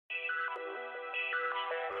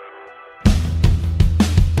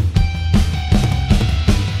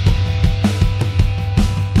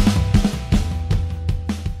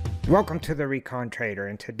Welcome to the Recon Trader.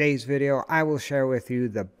 In today's video, I will share with you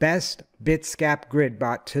the best Bitsgap grid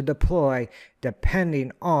bot to deploy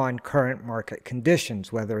depending on current market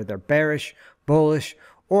conditions, whether they're bearish, bullish,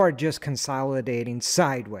 or just consolidating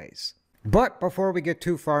sideways. But before we get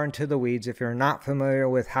too far into the weeds, if you're not familiar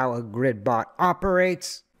with how a grid bot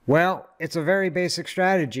operates, well, it's a very basic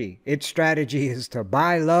strategy. Its strategy is to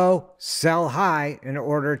buy low, sell high in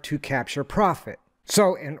order to capture profit.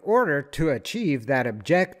 So in order to achieve that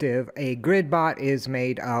objective, a grid bot is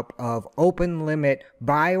made up of open limit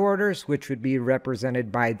buy orders, which would be represented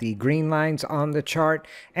by the green lines on the chart,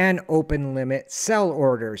 and open limit sell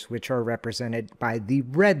orders, which are represented by the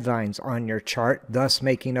red lines on your chart, thus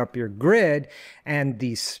making up your grid. And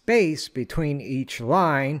the space between each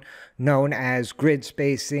line, known as grid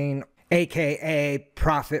spacing, aka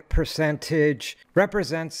profit percentage,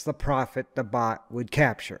 represents the profit the bot would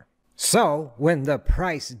capture. So when the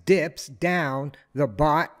price dips down, the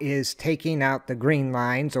bot is taking out the green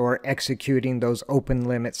lines or executing those open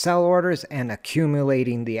limit sell orders and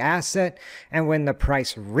accumulating the asset. And when the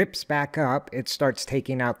price rips back up, it starts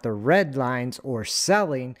taking out the red lines or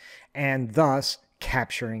selling and thus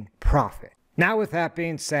capturing profit. Now with that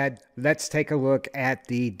being said, let's take a look at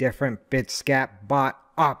the different Bitsgap bot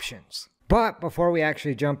options. But before we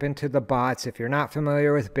actually jump into the bots, if you're not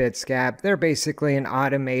familiar with Bitsgap, they're basically an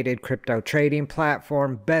automated crypto trading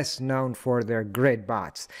platform best known for their grid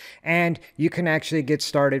bots. And you can actually get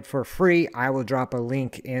started for free. I will drop a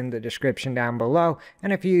link in the description down below.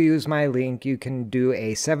 And if you use my link, you can do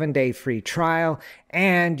a 7-day free trial.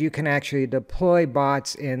 And you can actually deploy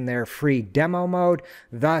bots in their free demo mode.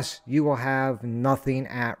 Thus, you will have nothing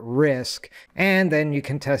at risk. And then you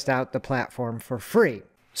can test out the platform for free.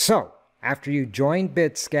 So, after you join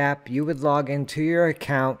Bitsgap, you would log into your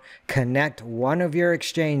account, connect one of your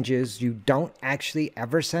exchanges. You don't actually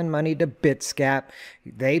ever send money to Bitsgap.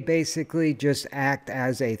 They basically just act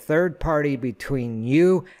as a third party between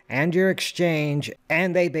you and your exchange,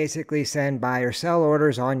 and they basically send buy or sell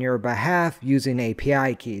orders on your behalf using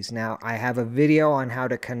API keys. Now, I have a video on how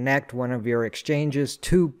to connect one of your exchanges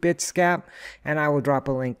to Bitsgap, and I will drop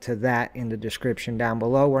a link to that in the description down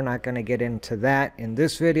below. We're not going to get into that in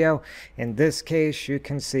this video. In this case, you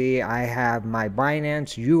can see I have my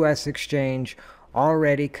Binance US exchange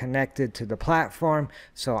already connected to the platform,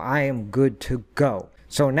 so I am good to go.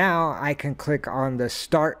 So now I can click on the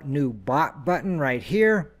Start New Bot button right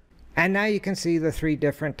here. And now you can see the 3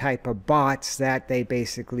 different type of bots that they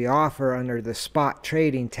basically offer under the spot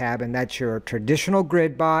trading tab. And that's your traditional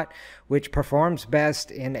grid bot, which performs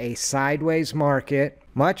best in a sideways market,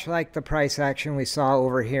 much like the price action we saw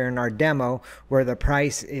over here in our demo, where the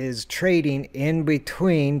price is trading in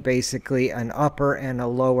between basically an upper and a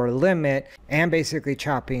lower limit and basically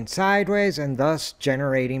chopping sideways and thus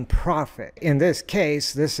generating profit. In this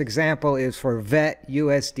case, this example is for VET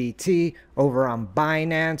USDT over on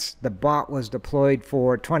Binance. The bot was deployed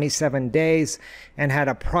for 27 days and had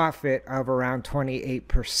a profit of around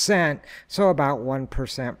 28%, so about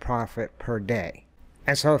 1% profit per day.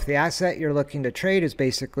 And so if the asset you're looking to trade is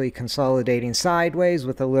basically consolidating sideways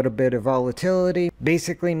with a little bit of volatility,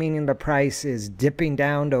 basically meaning the price is dipping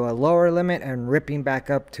down to a lower limit and ripping back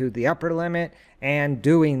up to the upper limit, and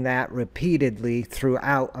doing that repeatedly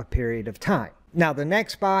throughout a period of time. Now the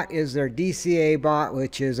next bot is their DCA bot,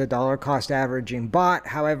 which is a dollar cost averaging bot.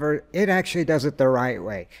 However, it actually does it the right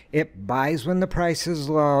way. It buys when the price is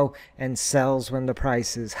low and sells when the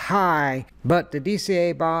price is high. But the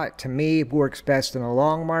DCA bot, to me, works best in a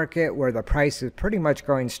long market where the price is pretty much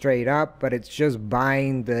going straight up, but it's just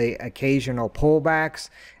buying the occasional pullbacks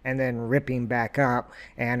and then ripping back up,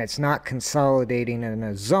 and it's not consolidating in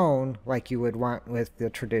a zone like you would want with the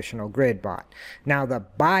traditional grid bot. Now the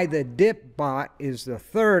buy the dip bot is the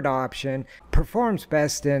third option, performs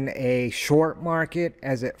best in a short market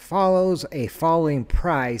as it follows a falling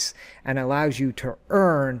price and allows you to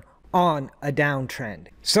earn on a downtrend.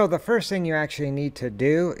 So the first thing you actually need to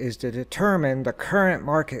do is to determine the current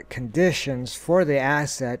market conditions for the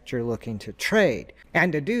asset you're looking to trade.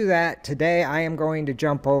 And to do that, today I am going to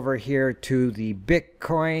jump over here to the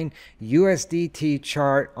Bitcoin USDT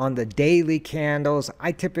chart on the daily candles.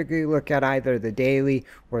 I typically look at either the daily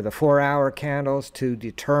or the 4-hour candles to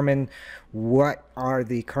determine what are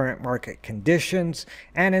the current market conditions.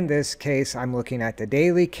 And in this case, I'm looking at the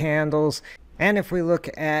daily candles. And if we look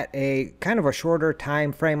at a kind of a shorter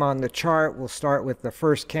time frame on the chart, we'll start with the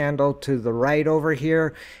first candle to the right over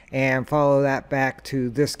here and follow that back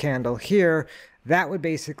to this candle here. That would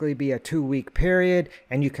basically be a 2-week period,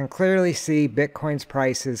 and you can clearly see Bitcoin's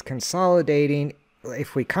price is consolidating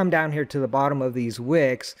if we come down here to the bottom of these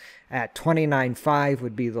wicks, at 29.5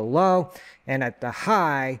 would be the low, and at the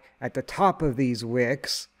high, at the top of these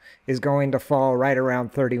wicks, is going to fall right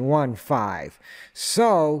around 31.5.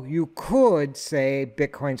 So you could say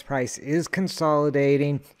Bitcoin's price is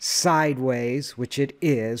consolidating sideways, which it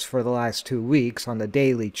is for the last 2 weeks on the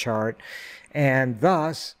daily chart, and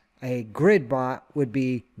thus a grid bot would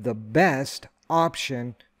be the best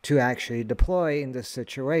option to actually deploy in this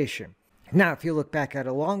situation. Now, if you look back at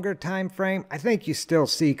a longer time frame, I think you still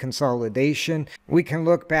see consolidation. We can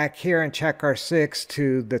look back here and check our 6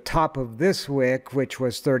 to the top of this wick, which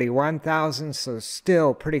was 31,000, so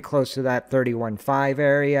still pretty close to that 31.5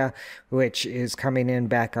 area, which is coming in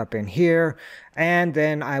back up in here. And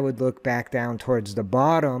then I would look back down towards the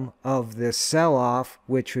bottom of this sell-off,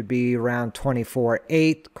 which would be around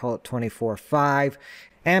 24.8, call it 24.5.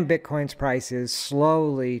 And Bitcoin's price is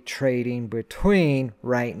slowly trading between,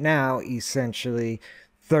 right now, essentially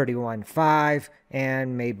 31.5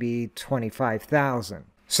 and maybe 25,000.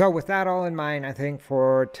 So with that all in mind, I think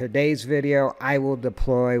for today's video, I will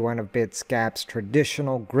deploy one of Bitsgap's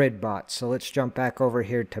traditional grid bots. So let's jump back over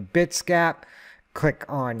here to Bitsgap. Click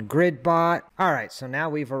on GridBot. Alright, so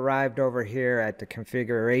now we've arrived over here at the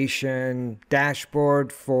configuration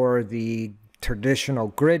dashboard for the traditional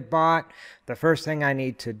grid bot. The first thing I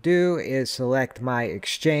need to do is select my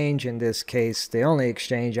exchange. In this case, the only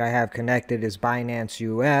exchange I have connected is Binance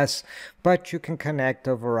US, but you can connect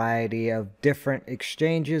a variety of different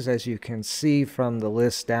exchanges, as you can see from the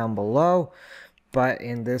list down below. But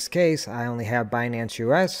in this case, I only have Binance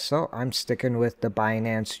US, so I'm sticking with the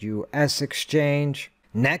Binance US exchange.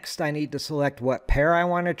 Next, I need to select what pair I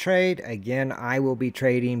want to trade. Again, I will be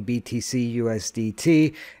trading BTC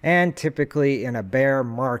USDT, and typically in a bear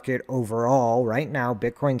market overall, right now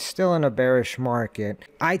Bitcoin's still in a bearish market,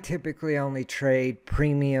 I typically only trade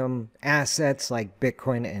premium assets like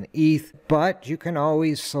Bitcoin and ETH, but you can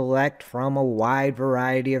always select from a wide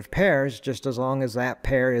variety of pairs just as long as that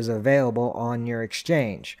pair is available on your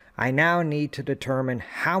exchange. I now need to determine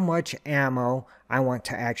how much ammo I want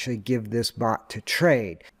to actually give this bot to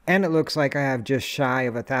trade. And it looks like I have just shy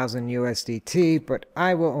of 1,000 USDT, but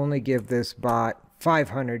I will only give this bot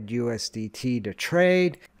 500 USDT to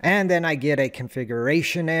trade. And then I get a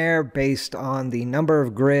configuration error based on the number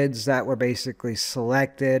of grids that were basically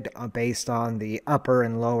selected based on the upper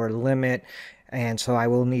and lower limit. And so I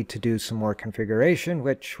will need to do some more configuration,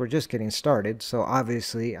 which we're just getting started. So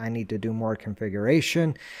obviously I need to do more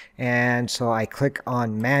configuration. And so I click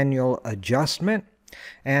on manual adjustment,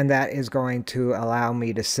 and that is going to allow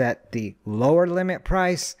me to set the lower limit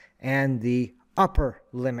price and the upper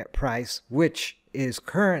limit price, which is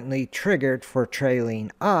currently triggered for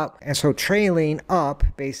trailing up. And so trailing up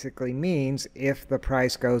basically means if the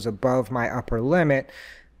price goes above my upper limit,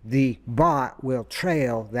 the bot will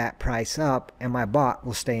trail that price up and my bot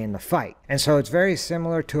will stay in the fight. And so it's very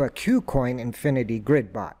similar to a KuCoin Infinity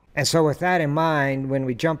Grid bot. And so with that in mind, when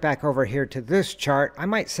we jump back over here to this chart, I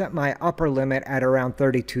might set my upper limit at around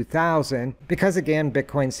 32,000 because again,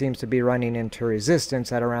 Bitcoin seems to be running into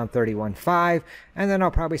resistance at around 31.5. And then I'll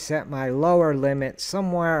probably set my lower limit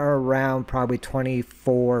somewhere around probably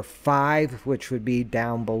 24.5, which would be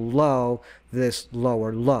down below this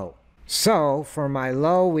lower low. So for my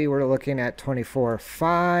low, we were looking at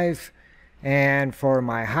 24.5, and for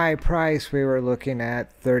my high price, we were looking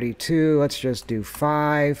at 32. Let's just do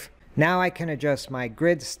 5. Now I can adjust my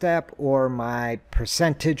grid step or my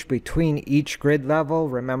percentage between each grid level.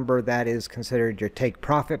 Remember, that is considered your take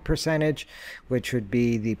profit percentage, which would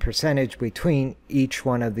be the percentage between each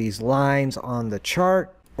one of these lines on the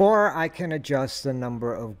chart. Or I can adjust the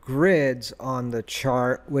number of grids on the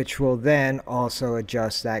chart, which will then also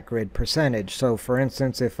adjust that grid percentage. So for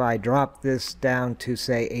instance, if I drop this down to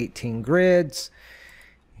say 18 grids,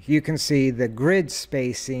 you can see the grid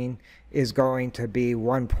spacing is going to be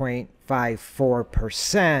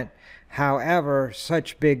 1.54%. However,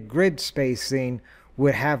 such big grid spacing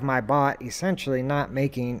would have my bot essentially not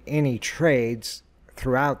making any trades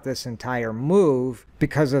throughout this entire move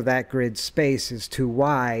because of that grid space is too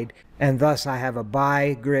wide, and thus I have a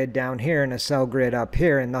buy grid down here and a sell grid up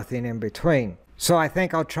here and nothing in between. So I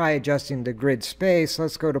think I'll try adjusting the grid space.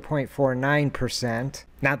 Let's go to 0.49%.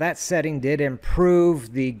 Now that setting did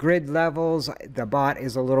improve the grid levels. The bot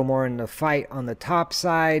is a little more in the fight on the top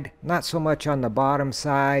side, not so much on the bottom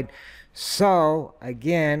side. So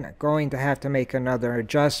again, going to have to make another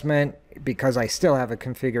adjustment because I still have a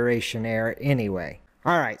configuration error anyway.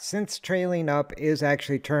 Alright, since trailing up is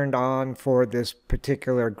actually turned on for this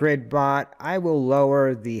particular grid bot, I will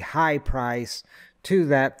lower the high price to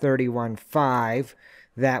that 31.5.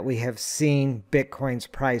 that we have seen Bitcoin's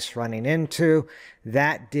price running into.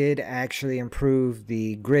 That did actually improve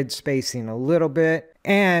the grid spacing a little bit.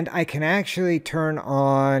 And I can actually turn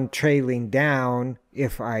on trailing down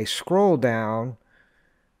if I scroll down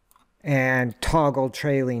and toggle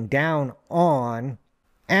trailing down on.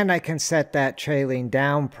 And I can set that trailing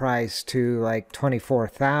down price to like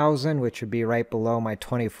 24,000, which would be right below my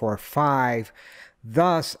 24.5.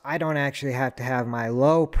 Thus, I don't actually have to have my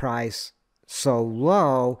low price so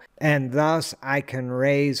low, and thus I can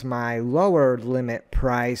raise my lower limit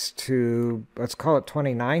price to, let's call it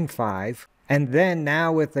 29.5. And then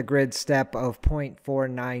now with the grid step of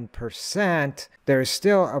 0.49%, there's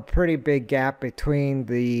still a pretty big gap between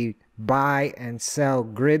the buy and sell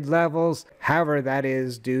grid levels. However, that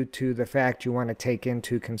is due to the fact you want to take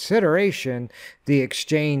into consideration the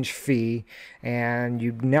exchange fee, and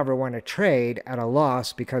you never want to trade at a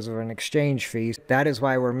loss because of an exchange fee. That is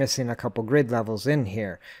why we're missing a couple grid levels in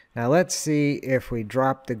here. Now let's see if we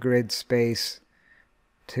drop the grid space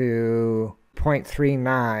to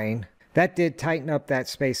 0.39. That did tighten up that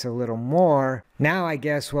space a little more. Now I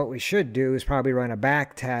guess what we should do is probably run a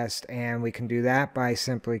back test, and we can do that by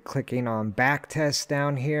simply clicking on back test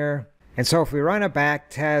down here. And so if we run a back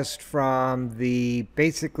test from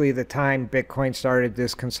basically the time Bitcoin started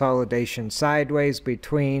this consolidation sideways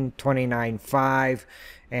between 29.5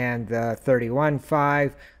 and the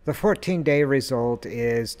 31.5, the 14-day result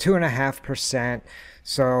is 2.5%.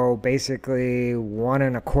 So basically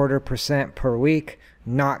 1.25% per week.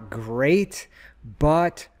 Not great,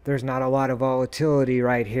 but there's not a lot of volatility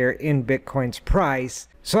right here in Bitcoin's price.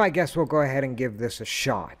 So I guess we'll go ahead and give this a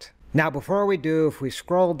shot. Now before we do, if we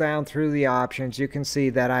scroll down through the options, you can see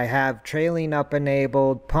that I have trailing up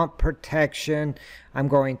enabled, pump protection. I'm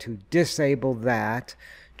going to disable that.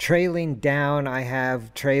 Trailing down, I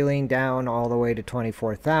have trailing down all the way to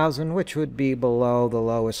 24,000, which would be below the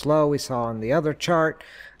lowest low we saw on the other chart.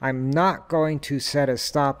 I'm not going to set a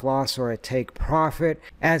stop loss or a take profit,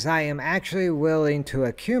 as I am actually willing to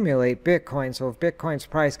accumulate Bitcoin. So if Bitcoin's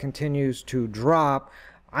price continues to drop,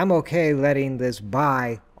 I'm okay letting this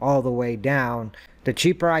buy all the way down. The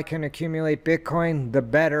cheaper I can accumulate Bitcoin, the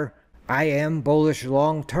better. I am bullish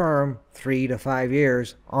long term, 3 to 5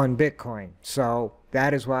 years on Bitcoin. So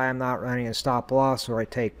that is why I'm not running a stop loss or a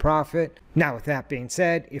take profit. Now with that being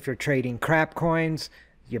said, if you're trading crap coins,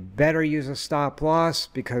 you better use a stop loss,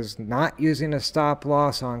 because not using a stop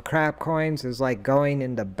loss on crap coins is like going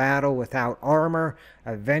into battle without armor.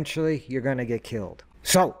 Eventually you're going to get killed.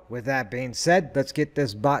 So with that being said, let's get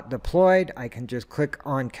this bot deployed. I can just click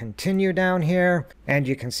on continue down here, and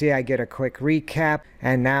you can see I get a quick recap,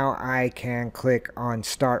 and now I can click on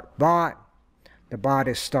start bot. The bot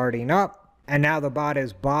is starting up. And now the bot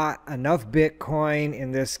has bought enough Bitcoin,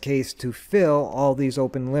 in this case, to fill all these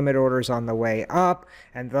open limit orders on the way up.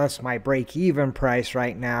 And thus my break-even price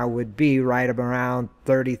right now would be right around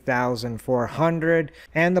 30,400.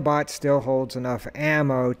 And the bot still holds enough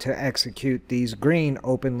ammo to execute these green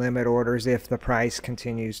open limit orders if the price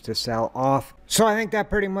continues to sell off. So I think that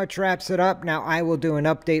pretty much wraps it up. Now I will do an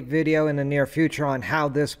update video in the near future on how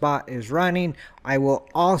this bot is running. I will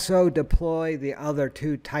also deploy the other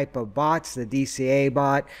two type of bots, the DCA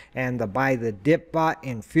bot and the buy the dip bot,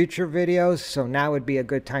 in future videos. So now would be a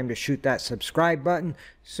good time to shoot that subscribe button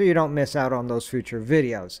so you don't miss out on those future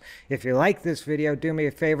videos. If you like this video, do me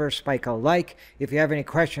a favor, spike a like. If you have any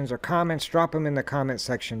questions or comments, drop them in the comment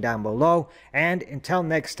section down below. And until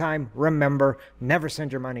next time, remember, never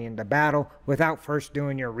send your money into battle without first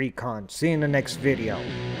doing your recon. See you in the next video.